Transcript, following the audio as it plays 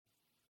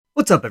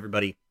What's up,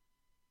 everybody?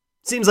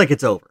 Seems like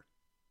it's over.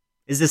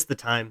 Is this the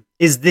time?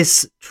 Is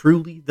this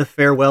truly the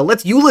farewell?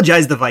 Let's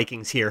eulogize the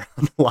Vikings here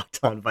on the Locked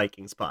On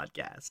Vikings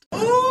podcast.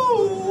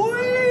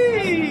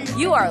 Ooh-wee!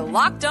 You are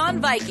Locked On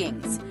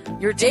Vikings,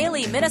 your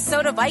daily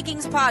Minnesota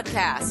Vikings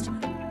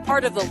podcast.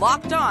 Part of the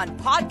Locked On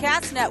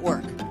Podcast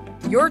Network.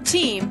 Your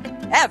team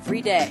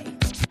every day.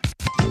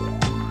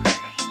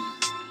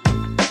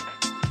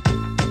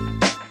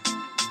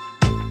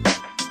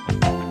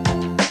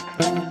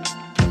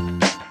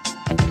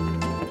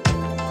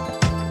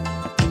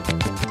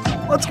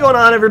 What's going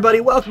on, everybody?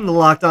 Welcome to the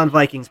Locked On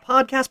Vikings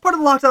podcast, part of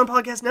the Locked On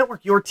Podcast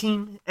Network, your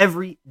team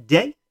every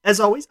day.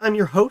 As always, I'm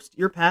your host,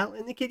 your pal,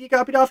 and the kid you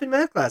copied off in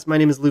math class. My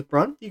name is Luke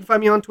Braun. You can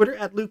find me on Twitter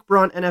at Luke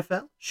Braun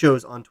NFL.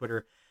 Shows on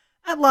Twitter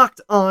at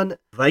Locked On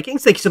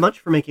Vikings. Thank you so much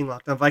for making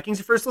Locked On Vikings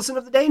your first listen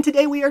of the day. And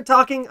today we are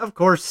talking, of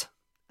course,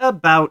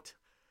 about,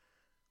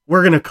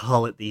 we're going to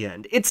call it the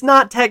end. It's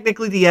not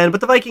technically the end,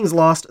 but the Vikings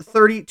lost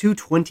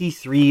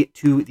 30-23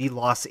 to the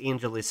Los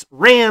Angeles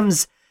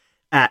Rams.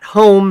 At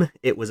home.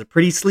 It was a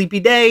pretty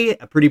sleepy day,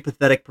 a pretty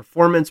pathetic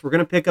performance. We're going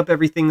to pick up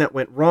everything that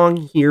went wrong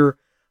here.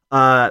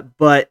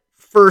 But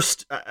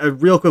first, a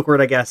real quick word,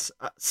 I guess.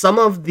 Some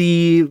of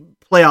the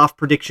playoff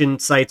prediction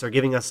sites are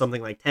giving us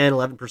something like 10,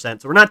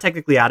 11%. So we're not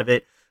technically out of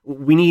it.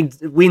 We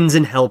need wins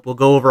and help. We'll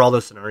go over all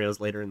those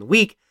scenarios later in the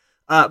week.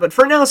 But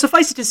for now,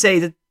 suffice it to say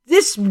that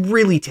this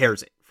really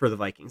tears it for the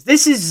Vikings.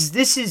 This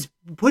is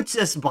puts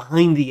us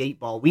behind the eight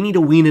ball. We need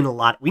to win in a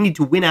lot. We need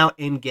to win out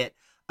and get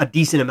a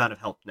decent amount of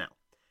help now.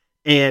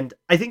 And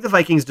I think the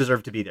Vikings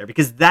deserve to be there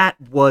because that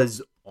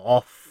was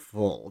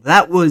awful.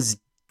 That was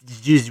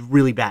just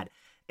really bad.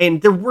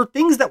 And there were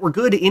things that were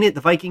good in it. The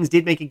Vikings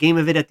did make a game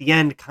of it at the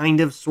end, kind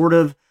of, sort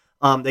of.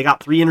 They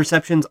got 3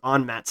 interceptions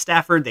on Matt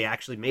Stafford. They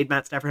actually made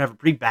Matt Stafford have a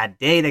pretty bad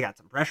day. They got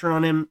some pressure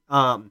on him.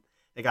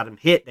 They got him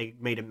hit. They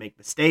made him make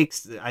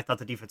mistakes. I thought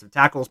the defensive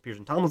tackles,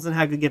 Pearson Tomlinson,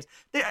 had good games.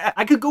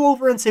 I could go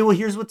over and say, well,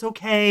 here's what's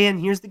okay, and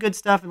here's the good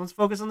stuff, and let's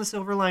focus on the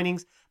silver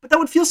linings. But that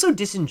would feel so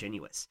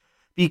disingenuous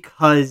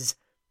because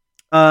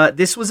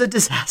this was a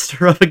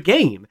disaster of a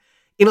game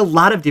in a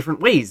lot of different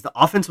ways. The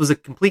offense was a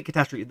complete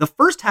catastrophe. The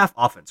first half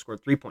offense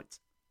scored 3 points.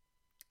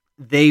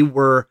 They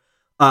were,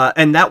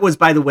 and that was,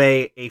 by the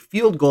way, a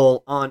field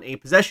goal on a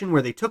possession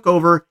where they took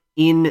over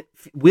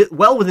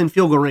well within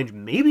field goal range,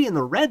 maybe in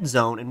the red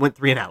zone, and went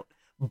 3 and out,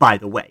 by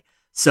the way.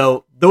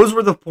 So those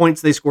were the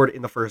points they scored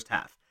in the first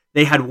half.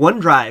 They had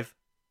one drive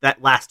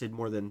that lasted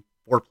more than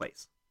 4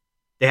 plays.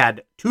 They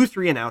had 2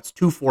 3 and outs,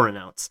 2 4 and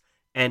outs,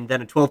 and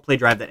then a 12-play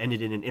drive that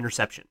ended in an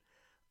interception.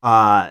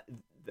 In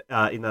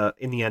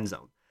the end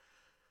zone.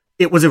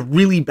 It was a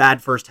really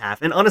bad first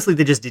half, and honestly,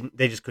 they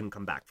just couldn't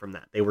come back from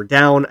that. They were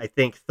down, I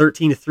think,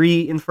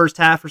 13-3 in the first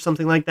half or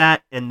something like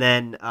that, and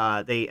then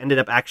they ended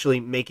up actually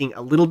making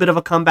a little bit of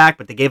a comeback,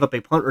 but they gave up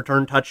a punt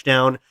return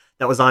touchdown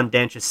that was on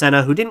Dan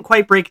Chisena, who didn't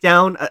quite break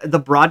down. The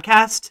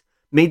broadcast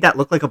made that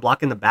look like a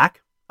block in the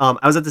back.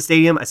 I was at the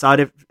stadium. I saw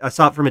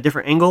it from a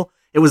different angle.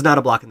 It was not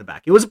a block in the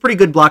back. It was a pretty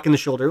good block in the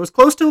shoulder. It was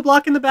close to a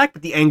block in the back,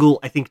 but the angle,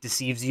 I think,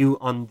 deceives you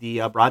on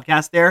the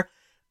broadcast there.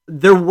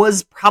 There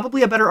was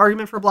probably a better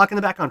argument for a block in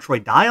the back on Troy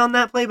Dye on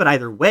that play, but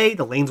either way,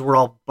 the lanes were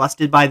all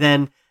busted by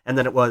then, and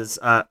then it was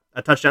a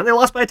touchdown. They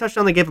lost by a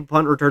touchdown. They gave a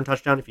punt return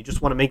touchdown. If you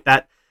just want to make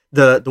that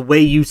the way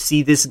you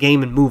see this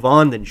game and move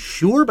on, then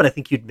sure, but I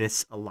think you'd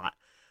miss a lot.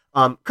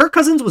 Kirk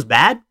Cousins was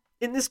bad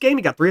in this game.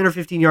 He got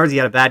 315 yards. He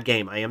had a bad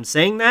game. I am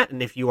saying that,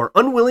 and if you are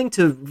unwilling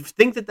to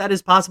think that that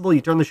is possible,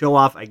 you turn the show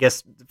off, I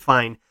guess,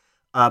 fine.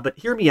 But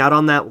hear me out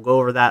on that. We'll go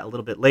over that a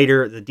little bit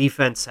later. The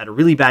defense had a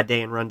really bad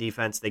day in run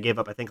defense. They gave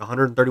up, I think,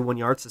 131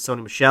 yards to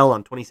Sony Michel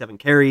on 27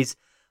 carries.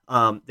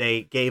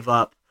 They gave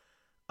up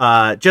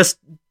just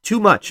too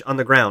much on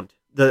the ground.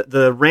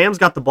 The Rams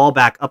got the ball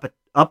back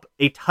up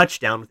a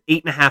touchdown with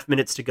 8.5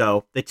 minutes to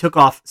go. They took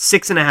off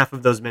 6.5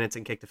 of those minutes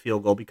and kicked a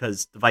field goal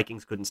because the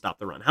Vikings couldn't stop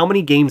the run. How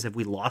many games have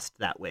we lost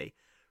that way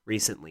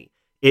recently?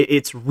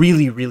 It's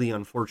really, really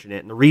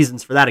unfortunate. And the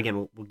reasons for that,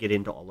 again, we'll get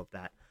into all of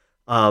that.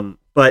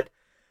 But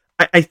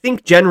I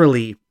think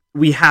generally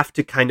we have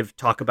to kind of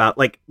talk about,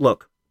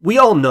 look, we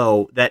all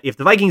know that if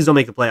the Vikings don't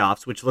make the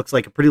playoffs, which looks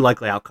like a pretty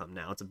likely outcome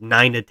now, it's a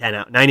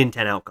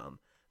 9-10 outcome,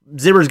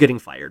 Zimmer's getting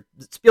fired.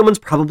 Spielman's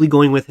probably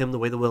going with him the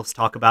way the Wilfs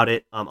talk about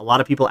it. A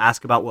lot of people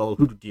ask about, well,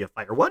 who do you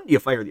fire one? Do you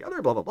fire the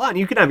other? Blah, blah, blah. And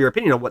you can have your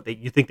opinion on what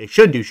you think they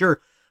should do,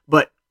 sure.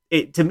 But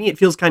to me, it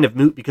feels kind of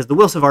moot because the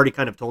Wilfs have already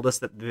kind of told us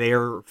that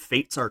their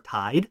fates are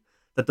tied,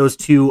 that those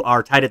two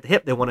are tied at the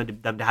hip. They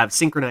wanted them to have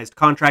synchronized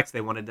contracts.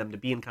 They wanted them to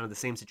be in kind of the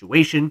same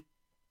situation.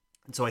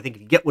 And so I think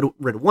if you get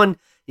rid of one,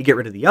 you get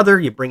rid of the other.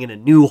 You bring in a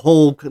new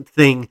whole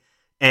thing,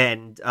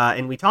 and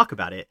we talk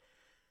about it.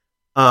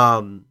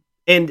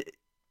 And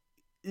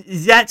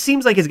that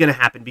seems like it's going to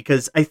happen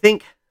because I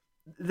think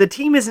the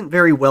team isn't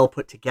very well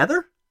put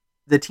together.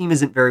 The team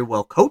isn't very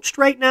well coached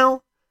right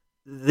now.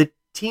 The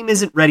team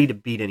isn't ready to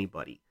beat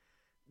anybody.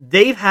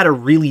 They've had a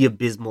really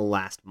abysmal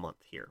last month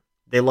here.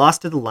 They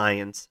lost to the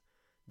Lions.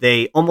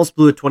 They almost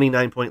blew a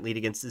 29-point lead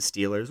against the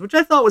Steelers, which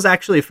I thought was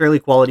actually a fairly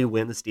quality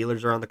win. The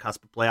Steelers are on the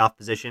cusp of playoff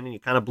position, and you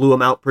kind of blew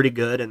them out pretty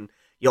good. And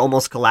You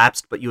almost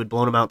collapsed, but you had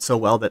blown them out so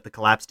well that the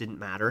collapse didn't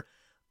matter.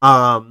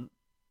 And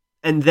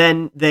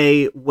then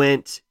they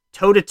went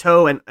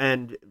toe-to-toe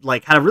and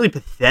like had a really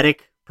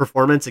pathetic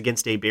performance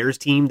against a Bears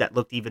team that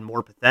looked even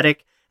more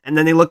pathetic. And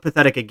then they looked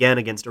pathetic again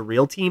against a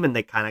real team, and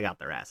they kind of got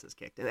their asses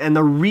kicked. And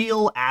the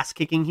real ass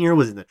kicking here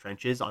was in the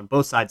trenches on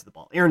both sides of the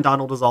ball. Aaron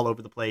Donald was all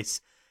over the place,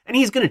 and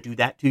he's going to do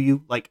that to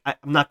you. Like,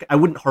 I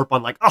wouldn't harp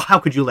on like, oh, how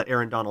could you let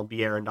Aaron Donald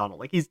be Aaron Donald?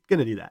 Like, he's going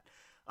to do that.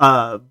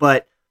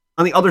 But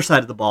on the other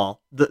side of the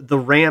ball, the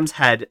Rams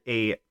had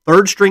a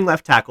third string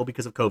left tackle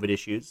because of COVID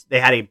issues.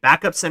 They had a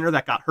backup center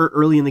that got hurt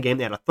early in the game.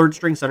 They had a third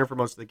string center for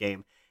most of the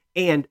game.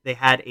 And they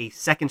had a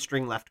second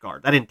string left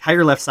guard. That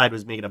entire left side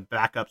was made of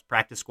backups,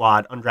 practice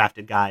squad,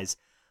 undrafted guys.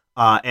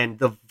 And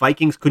the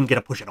Vikings couldn't get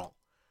a push at all.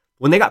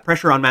 When they got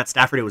pressure on Matt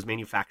Stafford, it was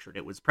manufactured.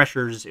 It was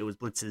pressures, it was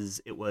blitzes.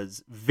 It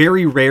was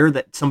very rare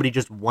that somebody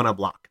just won a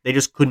block. They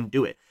just couldn't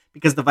do it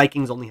because the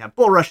Vikings only have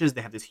bull rushes.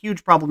 They have this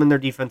huge problem in their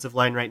defensive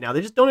line right now.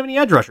 They just don't have any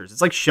edge rushers.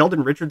 It's like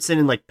Sheldon Richardson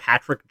and like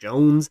Patrick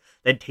Jones.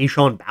 They had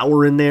Tayshaun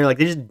Bauer in there. Like,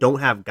 they just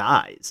don't have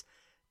guys.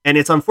 And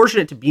it's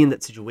unfortunate to be in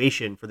that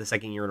situation for the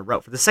second year in a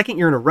row. For the second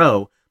year in a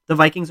row, the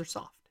Vikings are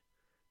soft.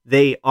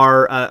 They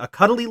are a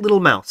cuddly little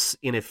mouse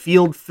in a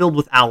field filled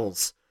with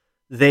owls.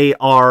 They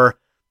are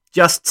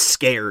just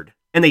scared,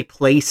 and they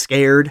play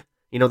scared.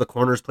 You know, the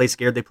corners play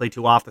scared. They play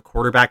too off. The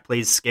quarterback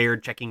plays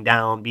scared, checking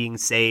down, being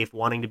safe,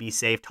 wanting to be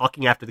safe,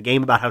 talking after the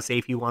game about how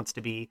safe he wants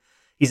to be.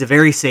 He's a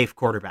very safe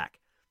quarterback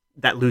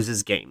that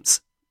loses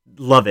games.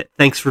 Love it.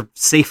 Thanks for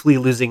safely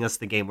losing us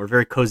the game. We're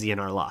very cozy in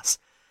our loss.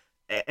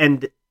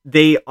 And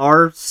they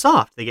are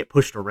soft. They get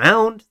pushed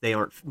around. They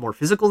aren't more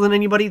physical than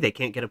anybody. They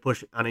can't get a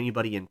push on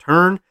anybody in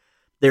turn.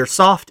 They're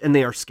soft and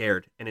they are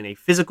scared. And in a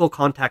physical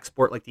contact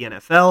sport like the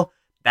NFL,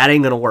 that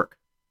ain't going to work.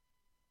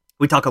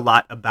 We talk a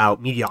lot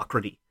about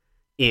mediocrity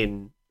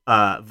in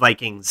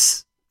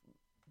Vikings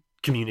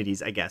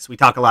communities, I guess. We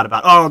talk a lot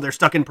about, oh, they're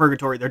stuck in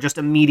purgatory. They're just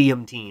a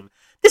medium team.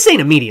 This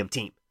ain't a medium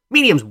team.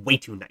 Medium's way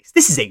too nice.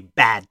 This is a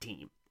bad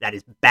team that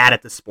is bad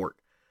at the sport.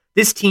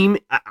 This team,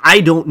 I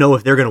don't know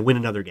if they're going to win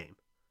another game.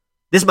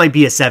 This might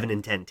be a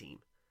 7-10 team.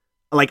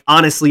 Like,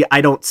 honestly, I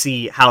don't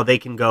see how they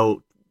can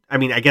go. I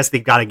mean, I guess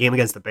they've got a game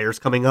against the Bears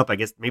coming up. I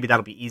guess maybe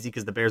that'll be easy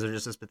because the Bears are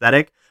just as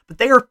pathetic. But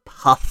they are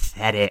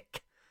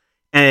pathetic.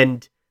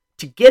 And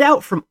to get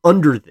out from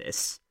under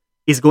this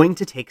is going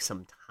to take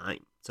some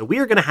time. So we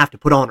are going to have to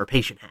put on our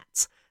patient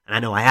hats. And I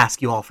know I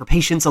ask you all for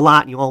patience a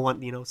lot, and you all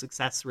want,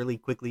 success really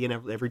quickly, and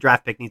every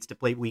draft pick needs to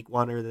play week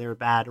one or they're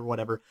bad or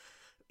whatever.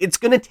 It's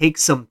going to take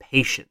some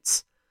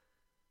patience.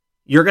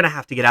 You're going to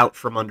have to get out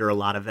from under a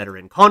lot of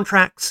veteran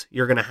contracts.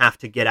 You're going to have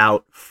to get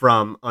out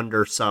from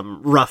under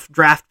some rough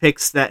draft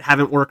picks that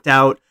haven't worked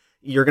out.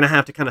 You're going to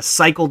have to kind of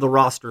cycle the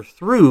roster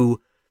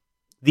through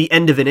the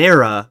end of an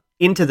era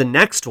into the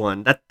next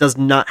one. That does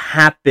not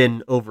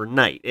happen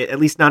overnight, at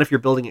least not if you're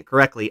building it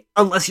correctly,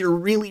 unless you're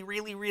really,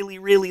 really, really,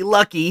 really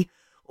lucky,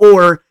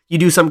 or you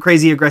do some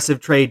crazy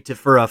aggressive trade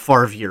for a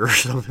Favre or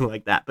something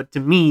like that. But to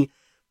me,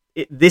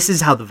 this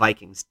is how the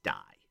Vikings die.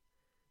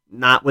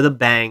 Not with a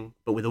bang,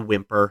 but with a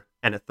whimper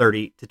and a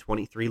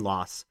 30-23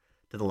 loss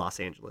to the Los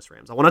Angeles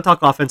Rams. I want to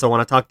talk offense. I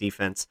want to talk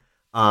defense.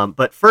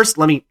 But first,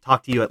 let me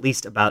talk to you at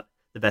least about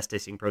the best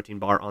tasting protein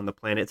bar on the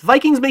planet. If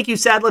Vikings make you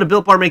sad, let a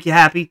Built Bar make you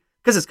happy,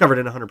 because it's covered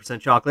in 100%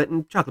 chocolate,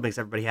 and chocolate makes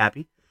everybody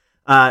happy.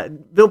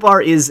 Built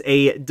Bar is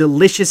a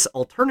delicious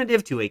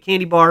alternative to a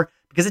candy bar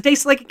because it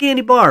tastes like a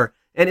candy bar,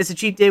 and it's a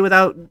cheat day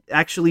without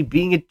actually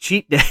being a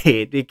cheat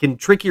day. It can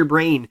trick your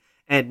brain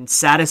and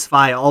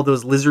satisfy all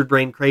those lizard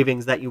brain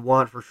cravings that you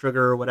want for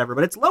sugar or whatever.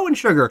 But it's low in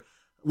sugar,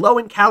 low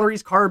in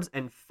calories, carbs,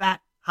 and fat,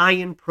 high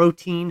in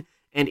protein,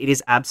 and it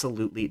is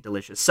absolutely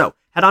delicious. So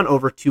head on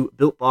over to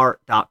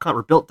builtbar.com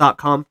or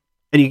built.com,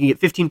 and you can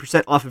get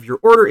 15% off of your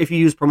order if you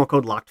use promo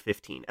code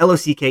LOCKED15.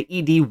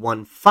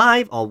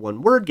 LOCKED15, all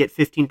one word. Get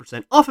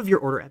 15% off of your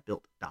order at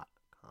built.com.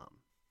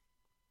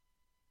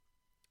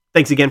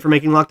 Thanks again for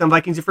making Locked On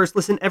Vikings your first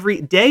listen every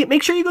day.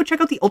 Make sure you go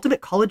check out the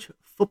Ultimate College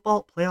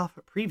Football Playoff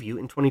Preview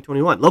in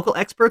 2021. Local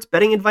experts,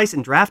 betting advice,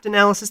 and draft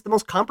analysis. The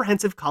most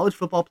comprehensive college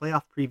football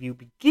playoff preview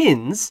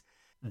begins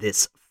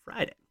this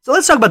Friday. So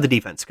let's talk about the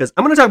defense, because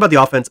I'm going to talk about the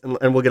offense,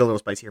 and we'll get a little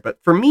spicy here.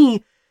 But for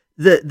me,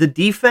 the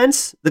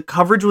defense, the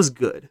coverage was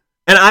good.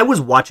 And I was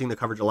watching the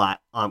coverage a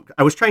lot.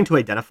 I was trying to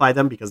identify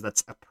them because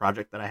that's a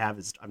project that I have,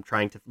 is I'm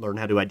trying to learn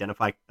how to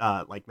identify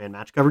man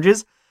match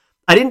coverages.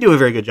 I didn't do a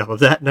very good job of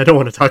that, and I don't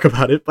want to talk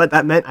about it, but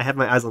that meant I had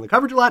my eyes on the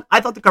coverage a lot.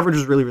 I thought the coverage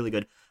was really, really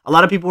good. A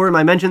lot of people were in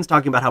my mentions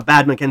talking about how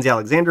bad Mackenzie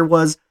Alexander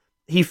was.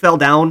 He fell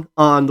down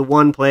on the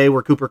one play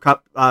where Cooper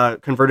Kupp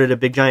converted a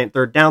big giant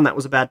third down. That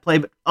was a bad play,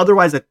 but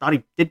otherwise I thought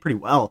he did pretty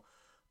well.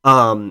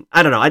 I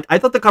don't know. I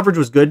thought the coverage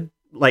was good,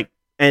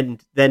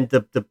 and then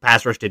the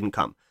pass rush didn't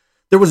come.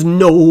 There was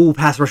no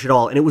pass rush at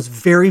all, and it was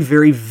very,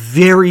 very,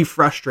 very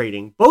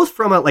frustrating. Both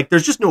from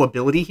there's just no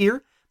ability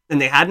here,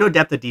 and they had no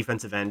depth at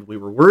defensive end. We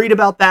were worried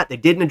about that. They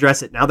didn't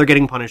address it. Now they're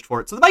getting punished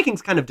for it. So the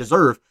Vikings kind of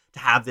deserve to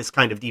have this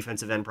kind of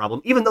defensive end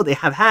problem, even though they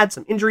have had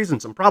some injuries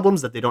and some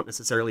problems that they don't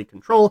necessarily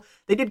control.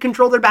 They did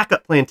control their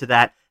backup plan to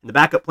that, and the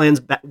backup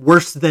plan's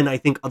worse than I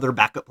think other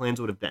backup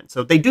plans would have been.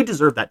 So they do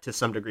deserve that to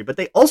some degree, but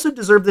they also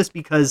deserve this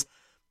because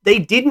they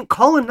didn't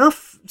call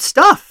enough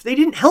stuff. They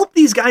didn't help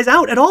these guys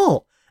out at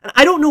all. And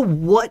I don't know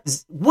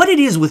what it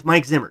is with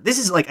Mike Zimmer. This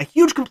is like a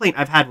huge complaint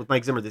I've had with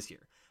Mike Zimmer this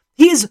year.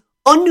 He is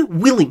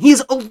unwilling. He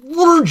is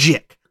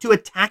allergic to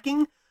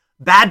attacking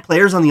bad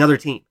players on the other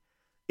team.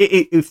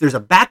 If there's a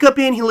backup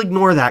in, he'll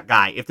ignore that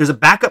guy. If there's a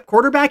backup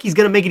quarterback, he's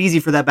going to make it easy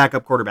for that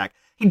backup quarterback.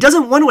 He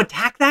doesn't want to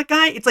attack that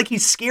guy. It's like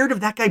he's scared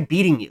of that guy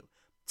beating you.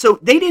 So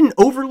they didn't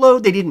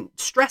overload. They didn't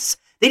stress.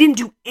 They didn't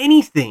do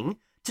anything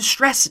to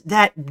stress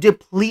that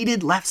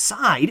depleted left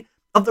side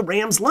of the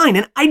Rams line.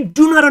 And I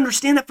do not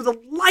understand that for the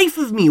life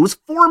of me. It was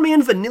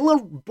 4-man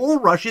vanilla bull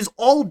rushes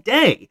all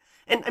day.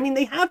 And I mean,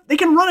 they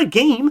can run a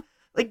game.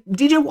 Like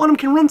DJ Wanham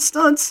can run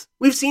stunts.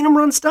 We've seen him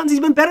run stunts. He's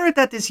been better at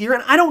that this year.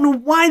 And I don't know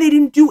why they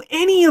didn't do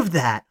any of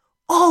that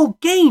all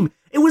game.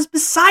 It was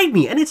beside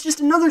me. And it's just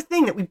another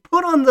thing that we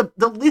put on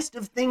the list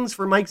of things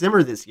for Mike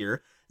Zimmer this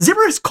year.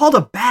 Zimmer has called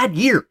a bad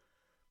year.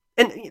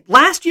 And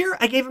last year,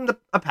 I gave him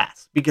a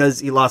pass because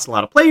he lost a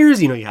lot of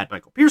players. You had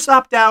Michael Pierce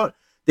opt out.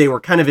 They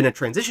were kind of in a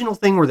transitional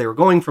thing where they were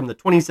going from the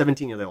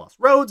 2017, they lost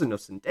Rhodes and no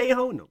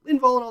Sendejo and no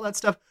Linval and all that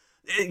stuff.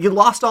 You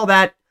lost all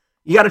that.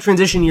 You got a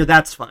transition year.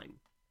 That's fine.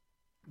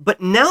 But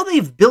now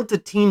they've built a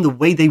team the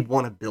way they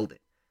want to build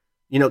it.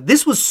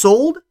 This was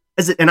sold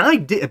and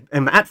I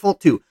am at fault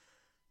too.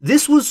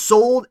 This was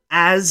sold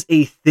as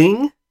a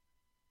thing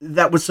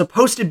that was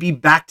supposed to be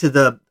back to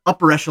the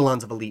upper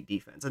echelons of elite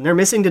defense. And they're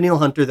missing Daniil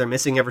Hunter. They're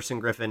missing Everson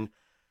Griffin.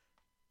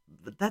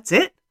 But that's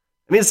it.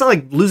 I mean, it's not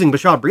like losing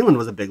Bashaud Breeland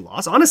was a big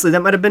loss. Honestly,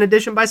 that might have been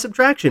addition by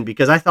subtraction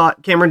because I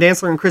thought Cameron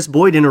Dantzler and Chris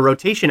Boyd in a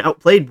rotation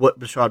outplayed what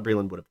Bashaud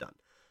Breeland would have done.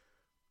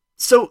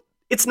 So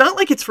it's not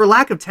like it's for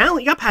lack of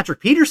talent. You got Patrick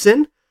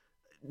Peterson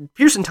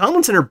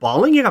Tomlinson are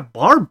balling. You got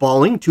Barr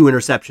balling, 2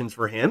 interceptions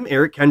for him.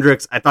 Eric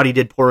Kendricks, I thought he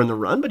did poor in the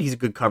run, but he's a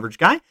good coverage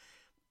guy.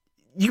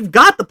 You've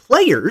got the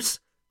players,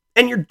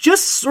 and you're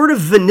just sort of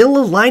vanilla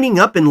lining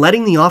up and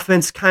letting the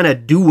offense kind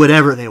of do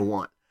whatever they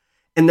want.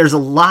 And there's a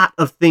lot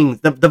of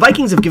things. The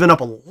Vikings have given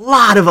up a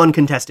lot of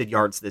uncontested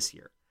yards this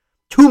year.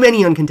 Too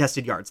many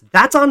uncontested yards.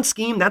 That's on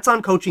scheme, that's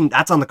on coaching,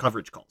 that's on the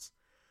coverage calls.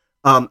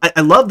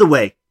 I love the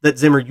way that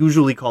Zimmer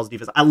usually calls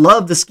defense. I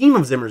love the scheme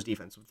of Zimmer's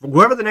defense. For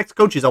whoever the next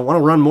coach is, I want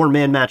to run more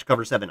man-match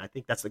cover 7. I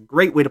think that's a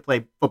great way to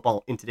play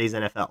football in today's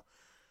NFL.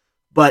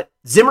 But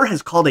Zimmer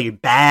has called a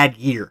bad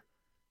year.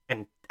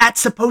 And that's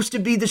supposed to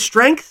be the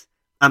strength.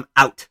 I'm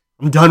out.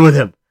 I'm done with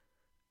him.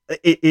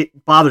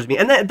 It bothers me.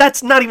 And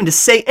that's not even to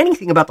say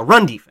anything about the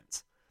run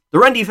defense. The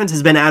run defense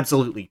has been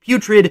absolutely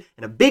putrid,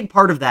 and a big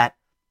part of that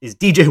is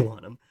DJ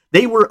Wanham.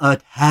 They were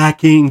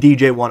attacking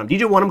DJ Wanham.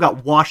 DJ Wanham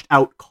got washed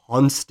out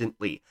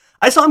constantly.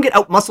 I saw him get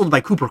out-muscled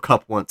by Cooper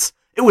Kupp once.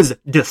 It was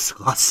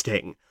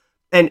disgusting.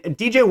 And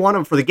DJ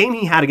Wanham, for the game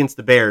he had against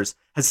the Bears,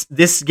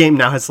 this game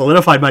now has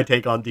solidified my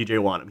take on DJ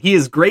Wanham. He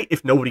is great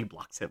if nobody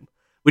blocks him,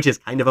 which is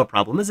kind of a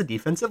problem as a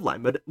defensive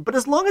lineman. But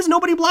as long as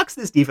nobody blocks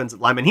this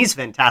defensive lineman, he's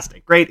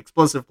fantastic. Great,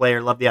 explosive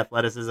player, love the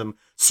athleticism,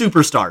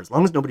 superstar, as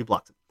long as nobody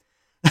blocks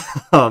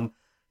him.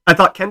 I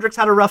thought Kendricks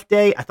had a rough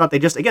day. I thought they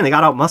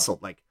got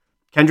out-muscled. Like,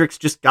 Kendricks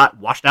just got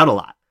washed out a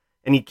lot.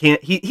 And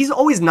he's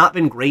always not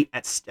been great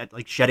at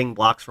like shedding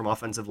blocks from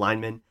offensive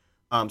linemen.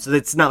 So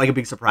it's not like a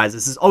big surprise.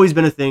 This has always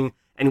been a thing,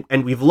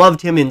 and we've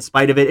loved him in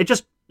spite of it. It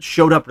just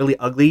showed up really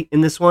ugly in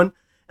this one.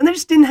 And they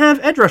just didn't have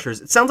edge rushers.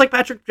 It sounds like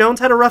Patrick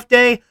Jones had a rough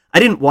day. I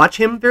didn't watch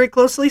him very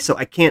closely, so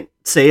I can't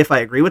say if I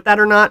agree with that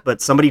or not,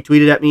 but somebody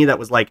tweeted at me that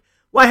was like,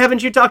 why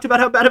haven't you talked about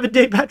how bad of a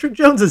day Patrick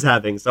Jones is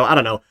having? So I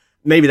don't know.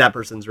 Maybe that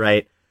person's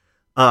right.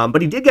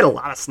 But he did get a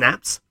lot of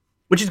snaps,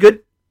 which is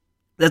good.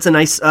 That's a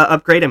nice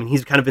upgrade. I mean,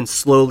 he's kind of been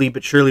slowly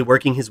but surely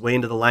working his way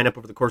into the lineup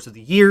over the course of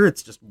the year.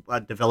 It's just a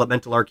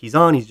developmental arc he's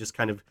on. He's just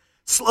kind of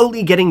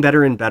slowly getting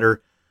better and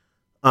better.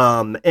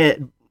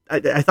 And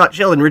I thought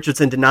Sheldon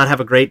Richardson did not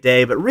have a great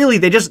day, but really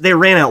they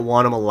ran at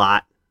Wanham a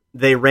lot.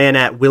 They ran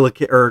at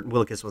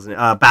Willikis wasn't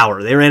it?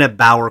 Bauer. They ran at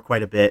Bauer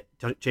quite a bit.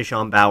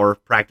 Tayshawn Bauer,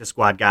 practice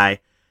squad guy.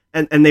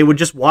 And they would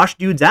just wash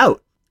dudes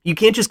out. You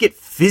can't just get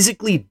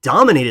physically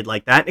dominated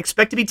like that and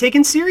expect to be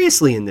taken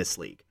seriously in this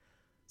league.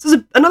 This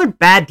is another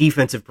bad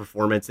defensive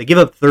performance. They give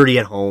up 30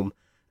 at home.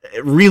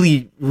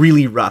 Really,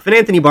 really rough. And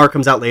Anthony Barr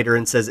comes out later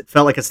and says it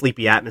felt like a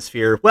sleepy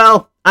atmosphere.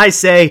 Well, I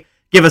say,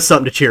 give us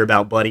something to cheer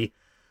about, buddy.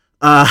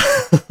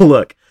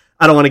 Look,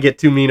 I don't want to get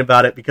too mean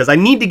about it because I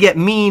need to get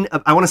mean.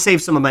 I want to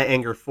save some of my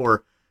anger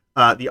for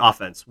the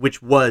offense,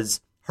 which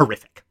was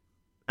horrific.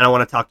 And I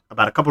want to talk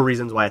about a couple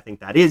reasons why I think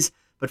that is.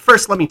 But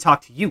first, let me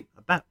talk to you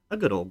about a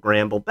good old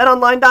Gramble.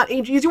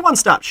 BetOnline.ag is your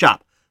one-stop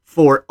shop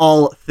for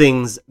all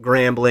things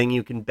Grambling.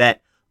 You can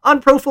bet on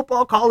pro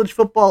football, college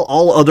football,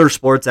 all other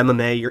sports,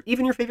 MMA,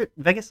 even your favorite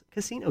Vegas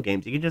casino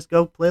games. You can just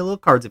go play a little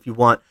cards if you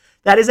want.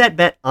 That is at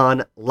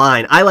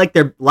BetOnline. I like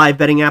their live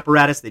betting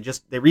apparatus. They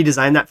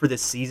redesigned that for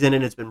this season,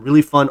 and it's been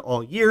really fun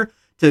all year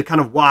to kind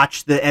of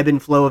watch the ebb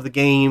and flow of the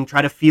game,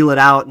 try to feel it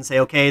out and say,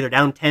 okay, they're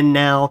down 10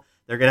 now.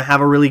 They're going to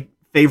have a really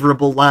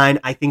favorable line.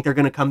 I think they're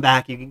going to come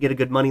back. You can get a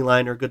good money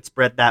line or a good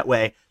spread that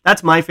way.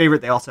 That's my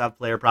favorite. They also have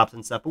player props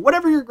and stuff. But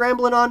whatever you're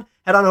gambling on,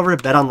 head on over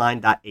to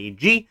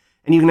betonline.ag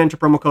and you can enter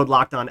promo code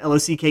LOCKEDON,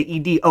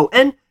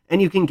 LOCKEDON,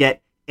 and you can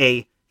get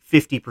a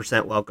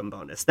 50% welcome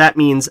bonus. That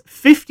means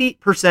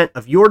 50%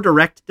 of your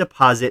direct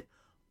deposit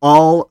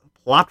all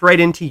plopped right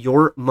into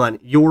your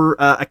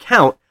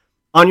account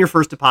on your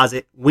first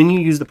deposit when you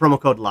use the promo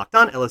code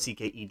LOCKEDON,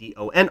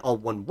 LOCKEDON, all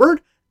one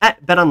word,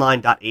 at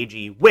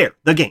betonline.ag, where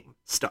the game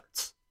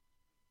starts.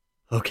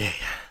 Okay,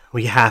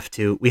 we have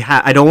to.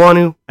 I don't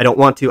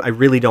want to. I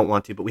really don't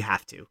want to, but we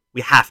have to.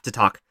 We have to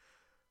talk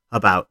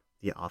about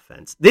the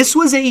offense. This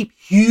was a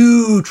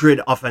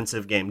putrid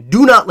offensive game.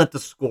 Do not let the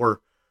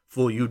score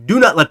fool you. Do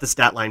not let the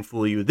stat line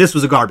fool you. This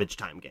was a garbage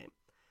time game.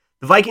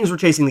 The Vikings were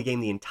chasing the game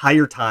the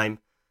entire time.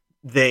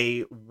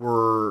 They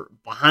were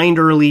behind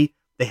early.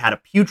 They had a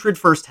putrid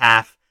first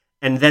half,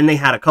 and then they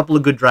had a couple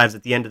of good drives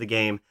at the end of the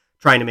game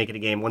trying to make it a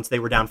game once they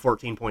were down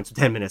 14 points with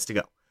 10 minutes to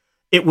go.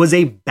 It was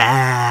a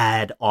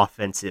bad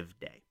offensive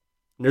day.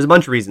 And there's a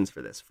bunch of reasons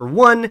for this. For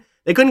one,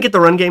 they couldn't get the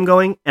run game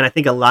going, and I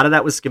think a lot of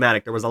that was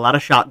schematic. There was a lot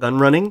of shotgun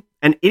running,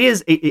 and it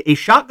is a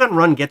shotgun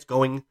run gets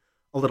going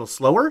a little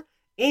slower.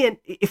 And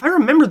if I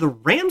remember, the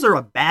Rams are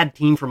a bad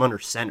team from under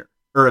center,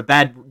 or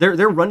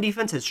their run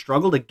defense has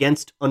struggled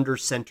against under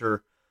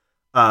center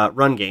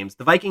run games.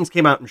 The Vikings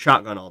came out in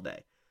shotgun all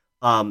day.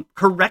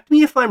 Correct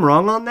me if I'm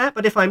wrong on that,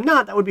 but if I'm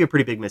not, that would be a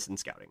pretty big miss in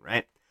scouting,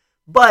 right?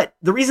 But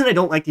the reason I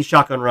don't like these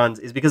shotgun runs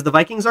is because the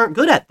Vikings aren't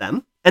good at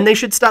them, and they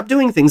should stop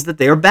doing things that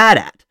they are bad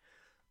at.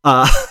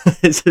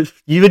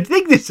 You would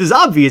think this is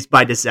obvious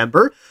by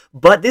December,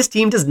 but this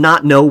team does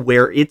not know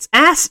where its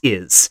ass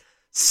is.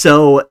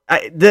 So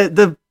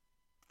the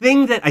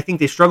thing that I think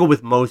they struggle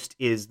with most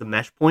is the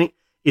mesh point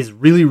is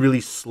really,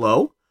 really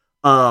slow.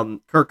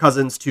 Kirk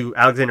Cousins to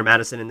Alexander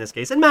Mattison in this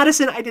case. And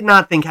Mattison, I did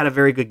not think had a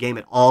very good game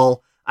at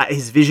all.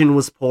 His vision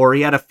was poor.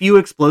 He had a few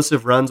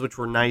explosive runs, which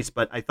were nice,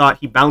 but I thought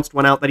he bounced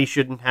one out that he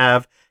shouldn't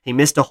have. He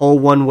missed a hole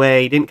one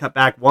way. He didn't cut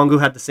back. Wangu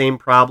had the same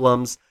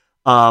problems.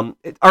 Our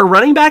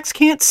running backs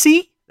can't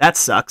see. That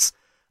sucks.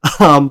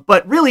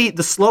 But really,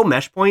 the slow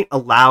mesh point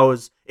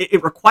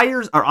it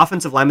requires our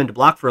offensive linemen to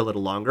block for a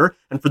little longer.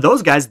 And for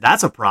those guys,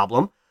 that's a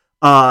problem.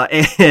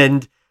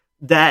 And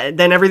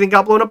then everything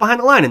got blown up behind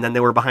the line, and then they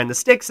were behind the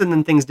sticks, and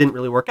then things didn't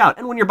really work out.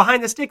 And when you're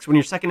behind the sticks, when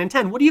you're 2nd and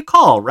 10, what do you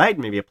call, right?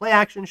 Maybe a play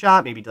action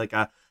shot, maybe like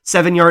a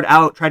 7-yard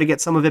out, try to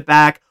get some of it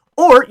back.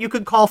 Or you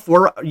could call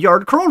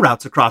 4-yard curl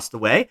routes across the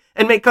way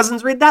and make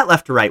Cousins read that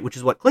left to right, which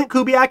is what Clint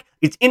Kubiak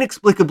is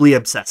inexplicably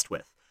obsessed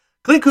with.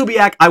 Clint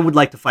Kubiak, I would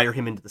like to fire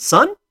him into the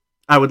sun.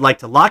 I would like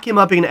to lock him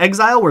up in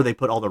exile where they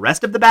put all the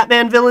rest of the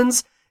Batman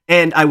villains,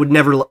 and I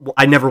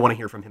never want to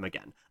hear from him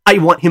again. I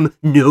want him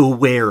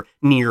nowhere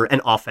near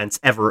an offense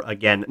ever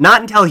again.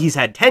 Not until he's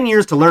had 10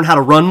 years to learn how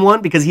to run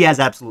one, because he has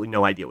absolutely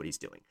no idea what he's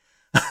doing.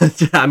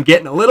 I'm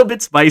getting a little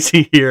bit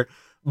spicy here,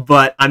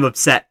 but I'm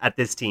upset at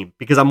this team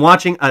because I'm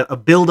watching a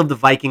build of the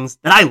Vikings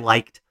that I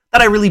liked,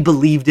 that I really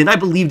believed in. I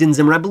believed in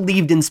Zimmer, I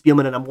believed in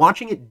Spielman, and I'm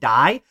watching it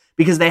die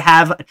because they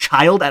have a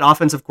child at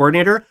offensive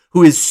coordinator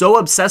who is so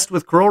obsessed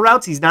with curl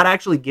routes, he's not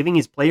actually giving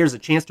his players a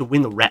chance to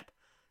win the rep.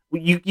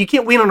 You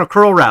can't win on a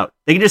curl route.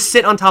 They can just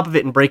sit on top of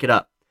it and break it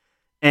up.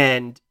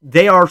 And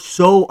they are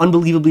so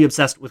unbelievably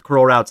obsessed with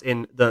curl routes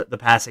in the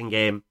passing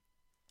game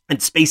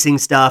and spacing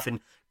stuff and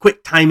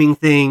quick timing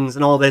things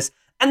and all this.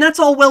 And that's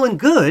all well and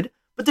good,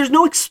 but there's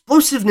no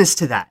explosiveness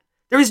to that.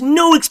 There is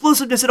no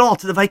explosiveness at all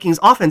to the Vikings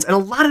offense, and a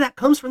lot of that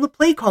comes from the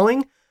play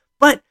calling.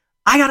 But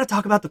I got to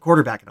talk about the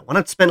quarterback, and I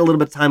want to spend a little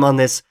bit of time on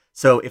this.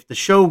 So if the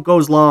show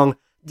goes long,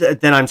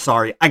 then I'm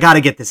sorry. I got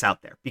to get this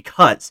out there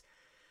because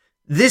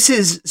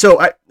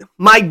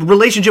my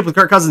relationship with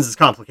Kirk Cousins is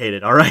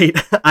complicated, all right?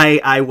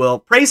 I will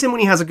praise him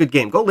when he has a good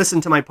game. Go listen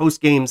to my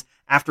post games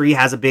after he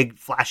has a big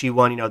flashy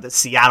one. The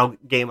Seattle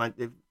game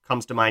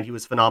comes to mind. He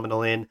was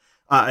phenomenal in.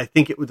 I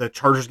think the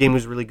Chargers game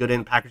was really good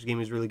in. Packers game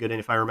was really good in,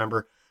 if I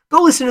remember.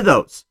 Go listen to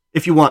those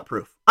if you want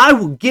proof. I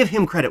will give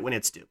him credit when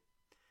it's due.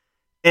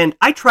 And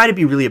I try to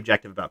be really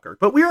objective about Kirk,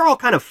 but we are all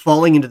kind of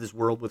falling into this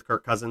world with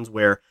Kirk Cousins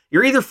where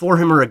you're either for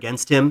him or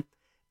against him,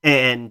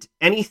 and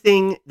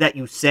anything that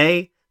you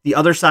say, the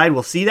other side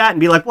will see that and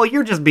be like, well,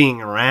 you're just being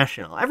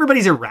irrational.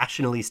 Everybody's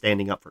irrationally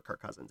standing up for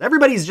Kirk Cousins.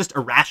 Everybody's just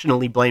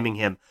irrationally blaming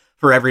him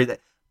for everything.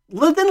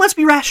 Then let's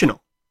be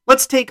rational.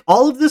 Let's take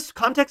all of this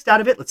context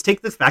out of it. Let's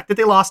take the fact that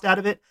they lost out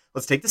of it.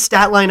 Let's take the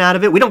stat line out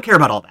of it. We don't care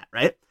about all that,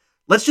 right?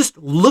 Let's just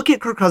look at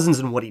Kirk Cousins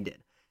and what he did.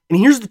 And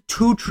here's the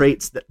two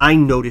traits that I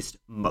noticed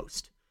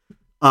most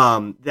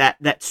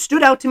that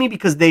stood out to me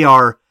because they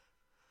are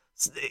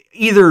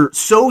either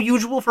so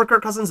usual for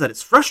Kirk Cousins that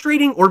it's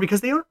frustrating, or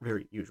because they aren't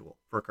very usual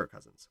for Kirk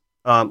Cousins.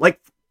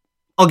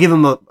 I'll give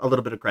him a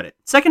little bit of credit.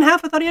 Second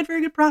half, I thought he had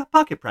very good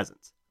pocket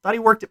presence. Thought he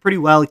worked it pretty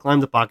well. He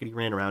climbed the pocket, he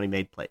ran around, he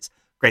made plays.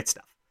 Great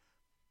stuff.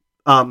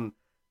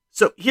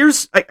 So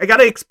here's, I got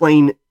to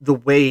explain the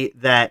way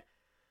that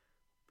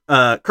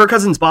Kirk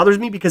Cousins bothers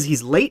me because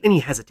he's late and he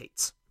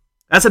hesitates.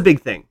 That's a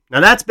big thing. Now,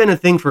 that's been a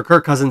thing for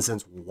Kirk Cousins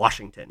since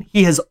Washington.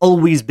 He has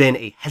always been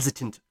a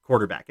hesitant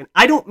quarterback. And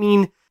I don't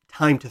mean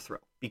time to throw,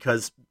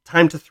 because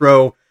time to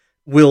throw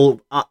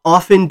will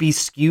often be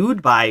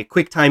skewed by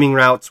quick timing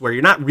routes where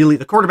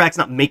the quarterback's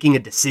not making a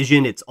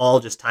decision. It's all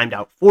just timed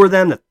out for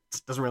them. That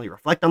doesn't really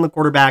reflect on the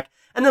quarterback.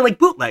 And then like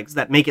bootlegs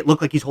that make it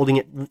look like he's holding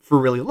it for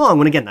really long,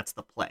 when again, that's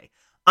the play.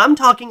 I'm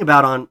talking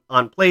about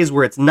on plays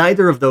where it's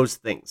neither of those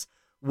things,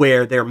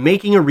 where they're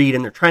making a read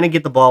and they're trying to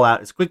get the ball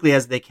out as quickly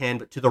as they can,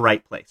 but to the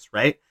right place,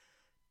 right?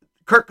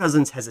 Kirk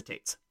Cousins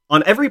hesitates.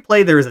 On every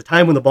play, there is a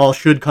time when the ball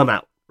should come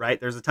out, right?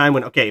 There's a time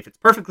when, okay, if it's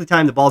perfectly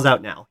timed, the ball's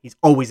out now. He's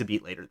always a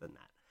beat later than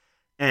that.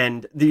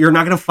 And you're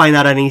not going to find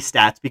that on any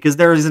stats, because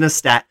there isn't a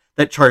stat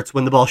that charts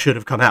when the ball should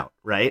have come out,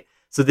 right?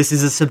 So this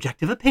is a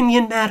subjective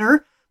opinion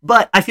matter,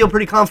 but I feel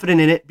pretty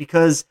confident in it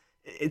because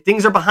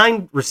things are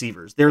behind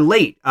receivers. They're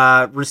late.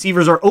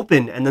 Receivers are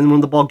open, and then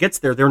when the ball gets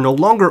there, they're no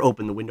longer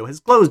open. The window has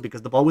closed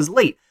because the ball was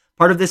late.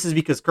 Part of this is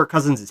because Kirk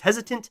Cousins is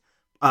hesitant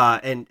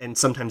and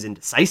sometimes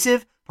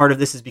indecisive. Part of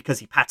this is because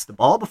he pats the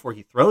ball before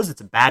he throws.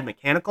 It's a bad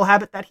mechanical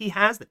habit that he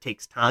has that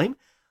takes time,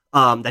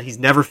 that he's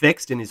never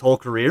fixed in his whole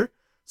career.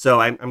 So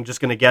I'm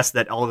just going to guess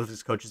that all of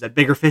his coaches had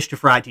bigger fish to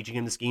fry, teaching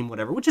him the scheme,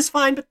 whatever, which is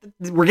fine, but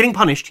we're getting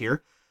punished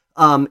here.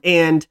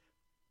 And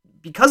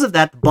because of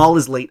that, the ball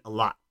is late a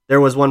lot. There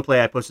was one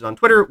play I posted on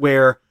Twitter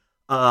where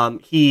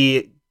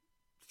he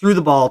threw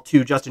the ball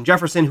to Justin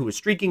Jefferson, who was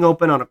streaking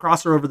open on a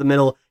crosser over the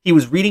middle. He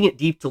was reading it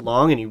deep to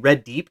long, and he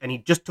read deep, and he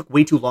just took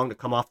way too long to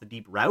come off the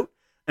deep route.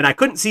 And I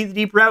couldn't see the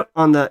deep route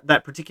on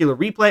that particular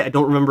replay. I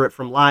don't remember it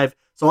from live,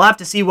 so I'll have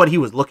to see what he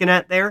was looking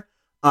at there.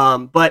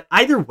 But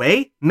either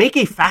way, make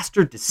a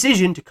faster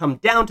decision to come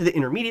down to the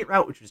intermediate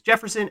route, which was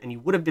Jefferson, and you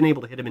would have been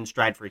able to hit him in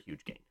stride for a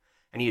huge gain.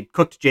 And he had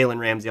cooked Jalen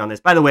Ramsey on this.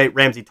 By the way,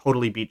 Ramsey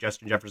totally beat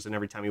Justin Jefferson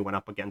every time he went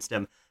up against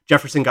him.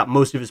 Jefferson got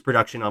most of his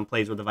production on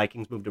plays where the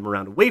Vikings moved him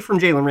around away from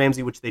Jalen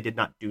Ramsey, which they did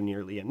not do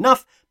nearly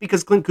enough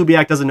because Clint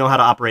Kubiak doesn't know how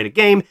to operate a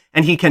game,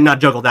 and he cannot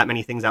juggle that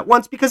many things at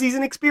once because he's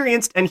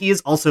inexperienced, and he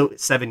is also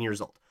 7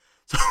 years old.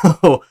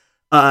 So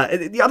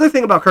the other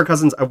thing about Kirk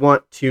Cousins I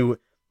want to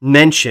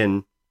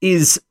mention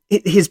is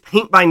his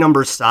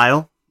paint-by-numbers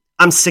style.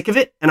 I'm sick of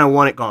it, and I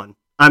want it gone.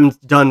 I'm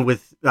done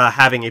with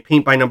having a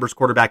paint-by-numbers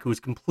quarterback who is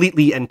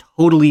completely and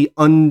totally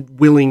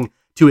unwilling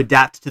to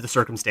adapt to the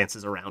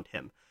circumstances around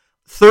him.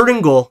 3rd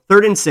and goal,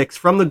 3rd and 6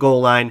 from the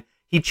goal line.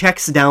 He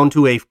checks down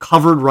to a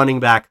covered running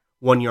back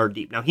 1 yard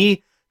deep. Now,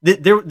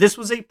 this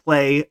was a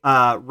play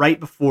right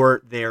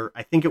before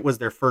I think it was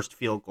their first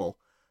field goal,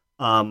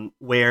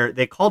 where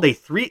they called a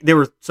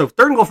 3rd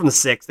and goal from the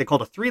 6. They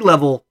called a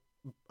 3-level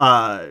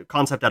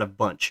concept out of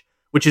bunch,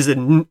 which is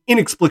an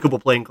inexplicable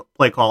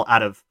play call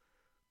out of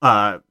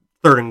 3rd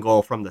and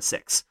goal from the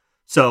 6.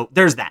 So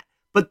there's that.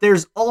 But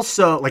there's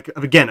also, like,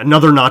 again,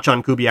 another notch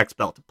on Kubiak's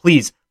belt.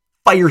 Please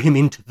fire him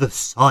into the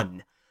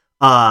sun.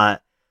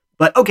 But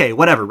okay,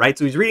 whatever, right?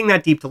 So he's reading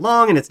that deep to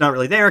long, and it's not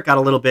really there. It got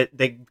a little bit,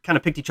 they kind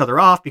of picked each other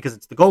off because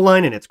it's the goal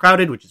line and it's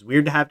crowded, which is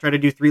weird to try to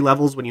do 3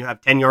 levels when you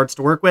have 10 yards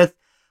to work with.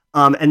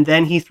 And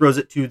then he throws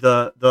it to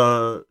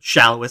the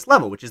shallowest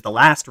level, which is the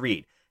last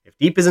read. If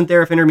deep isn't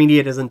there, if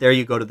intermediate isn't there,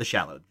 you go to the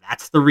shallow.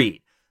 That's the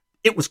read.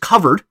 It was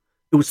covered.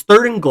 It was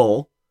 3rd and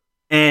goal,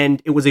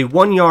 and it was a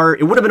 1 yard.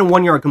 It would have been a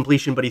 1 yard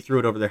completion, but he threw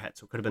it over their head,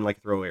 so it could have been like a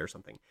throwaway or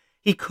something.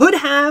 He could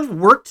have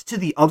worked to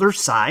the other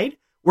side,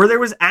 where there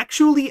was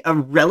actually a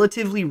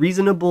relatively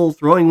reasonable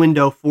throwing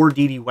window for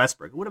D.D.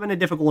 Westbrook. It would have been a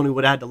difficult one. He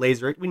would have had to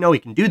laser it. We know he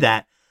can do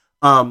that.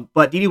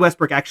 But D.D.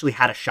 Westbrook actually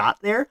had a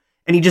shot there,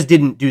 and he just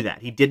didn't do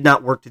that. He did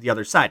not work to the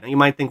other side. Now, you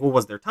might think, well,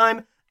 was there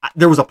time?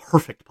 There was a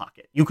perfect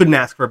pocket. You couldn't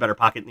ask for a better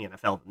pocket in the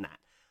NFL than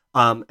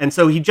that. And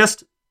so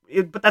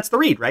but that's the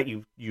read, right?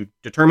 You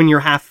determine your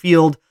half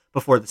field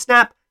before the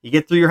snap. You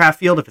get through your half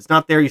field. If it's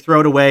not there, you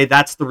throw it away.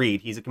 That's the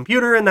read. He's a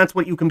computer, and that's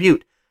what you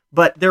compute.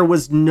 But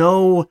there's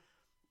no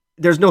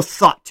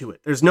thought to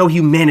it. There's no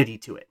humanity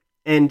to it.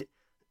 And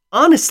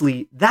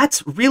honestly,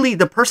 that's really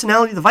the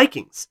personality of the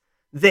Vikings.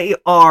 They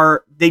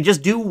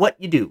just do what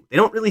you do. They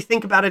don't really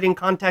think about it in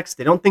context.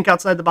 They don't think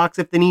outside the box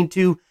if they need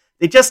to.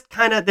 They just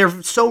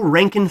they're so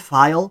rank and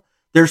file.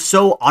 They're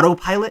so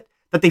autopilot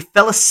that they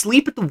fell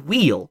asleep at the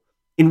wheel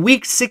in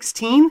week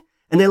 16,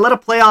 and they let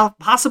a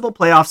possible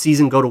playoff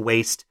season go to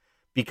waste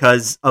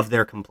because of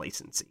their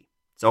complacency.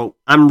 So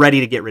I'm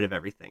ready to get rid of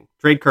everything.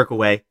 Trade Kirk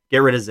away, get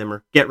rid of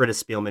Zimmer, get rid of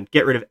Spielman,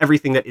 get rid of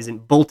everything that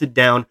isn't bolted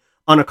down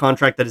on a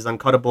contract that is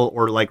uncuttable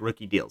or like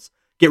rookie deals.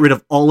 Get rid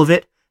of all of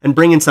it and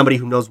bring in somebody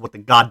who knows what the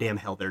goddamn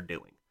hell they're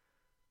doing.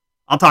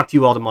 I'll talk to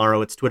you all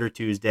tomorrow. It's Twitter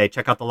Tuesday.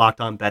 Check out the Locked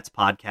On Bets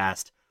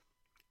podcast.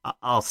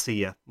 I'll see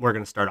you. We're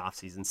going to start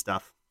off-season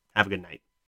stuff. Have a good night.